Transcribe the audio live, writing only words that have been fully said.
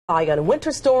on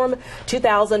Winter Storm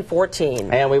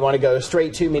 2014. And we want to go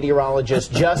straight to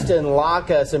meteorologist Justin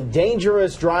Locke. Some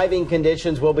dangerous driving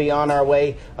conditions will be on our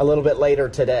way a little bit later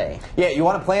today. Yeah, you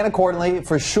want to plan accordingly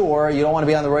for sure. You don't want to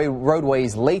be on the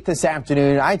roadways late this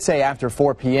afternoon. I'd say after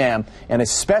 4 p.m. and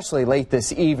especially late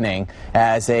this evening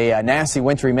as a nasty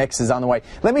wintry mix is on the way.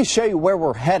 Let me show you where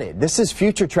we're headed. This is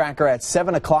Future Tracker at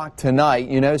 7 o'clock tonight.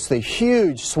 You notice the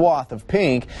huge swath of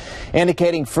pink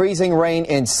indicating freezing rain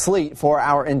and sleet for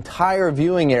our entire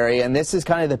viewing area, and this is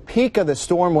kind of the peak of the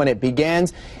storm when it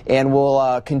begins and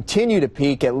will continue to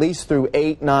peak at least through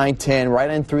 8, 9, 10, right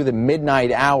in through the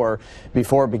midnight hour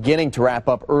before beginning to wrap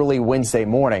up early Wednesday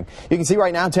morning. You can see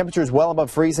right now temperatures well above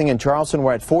freezing in Charleston.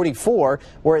 We're at 44.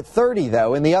 We're at 30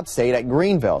 though in the upstate at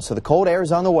Greenville. So the cold air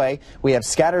is on the way. We have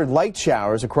scattered light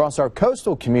showers across our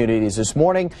coastal communities this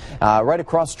morning. Right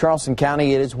across Charleston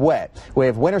County it is wet. We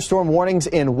have winter storm warnings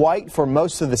in white for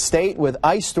most of the state with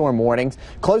ice storm warnings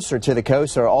closer to the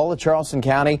coast are all of Charleston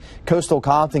County, coastal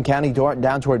Colleton County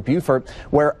down toward Beaufort,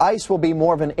 where ice will be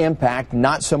more of an impact,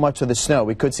 not so much of the snow.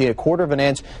 We could see 1/4 of an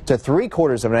inch to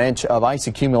 3/4 of an inch of ice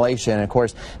accumulation. And of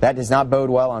course, that does not bode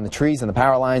well on the trees and the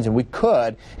power lines, and we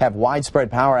could have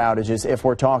widespread power outages if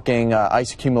we're talking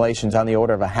ice accumulations on the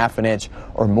order of 1/2 an inch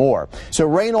or more. So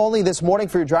rain only this morning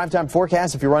for your drive time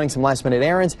forecast. If you're running some last minute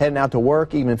errands, heading out to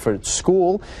work, even for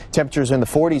school, temperatures in the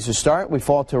 40s to start. We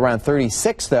fall to around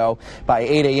 36 though by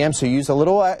 8 a.m. So use a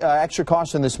little extra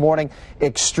caution this morning.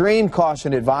 Extreme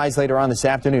caution advised later on this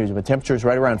afternoon. With temperatures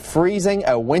right around freezing,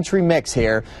 a wintry mix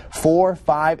here, 4,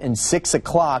 5, and 6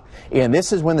 o'clock. And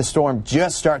this is when the storm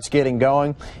just starts getting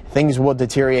going. Things will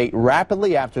deteriorate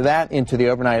rapidly after that into the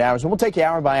overnight hours. And we'll take you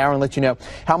hour by hour and let you know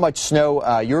how much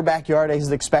snow your backyard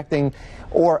is expecting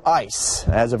or ice.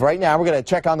 As of right now, we're going to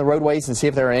check on the roadways and see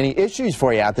if there are any issues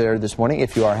for you out there this morning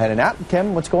if you are heading out.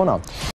 Kim, what's going on?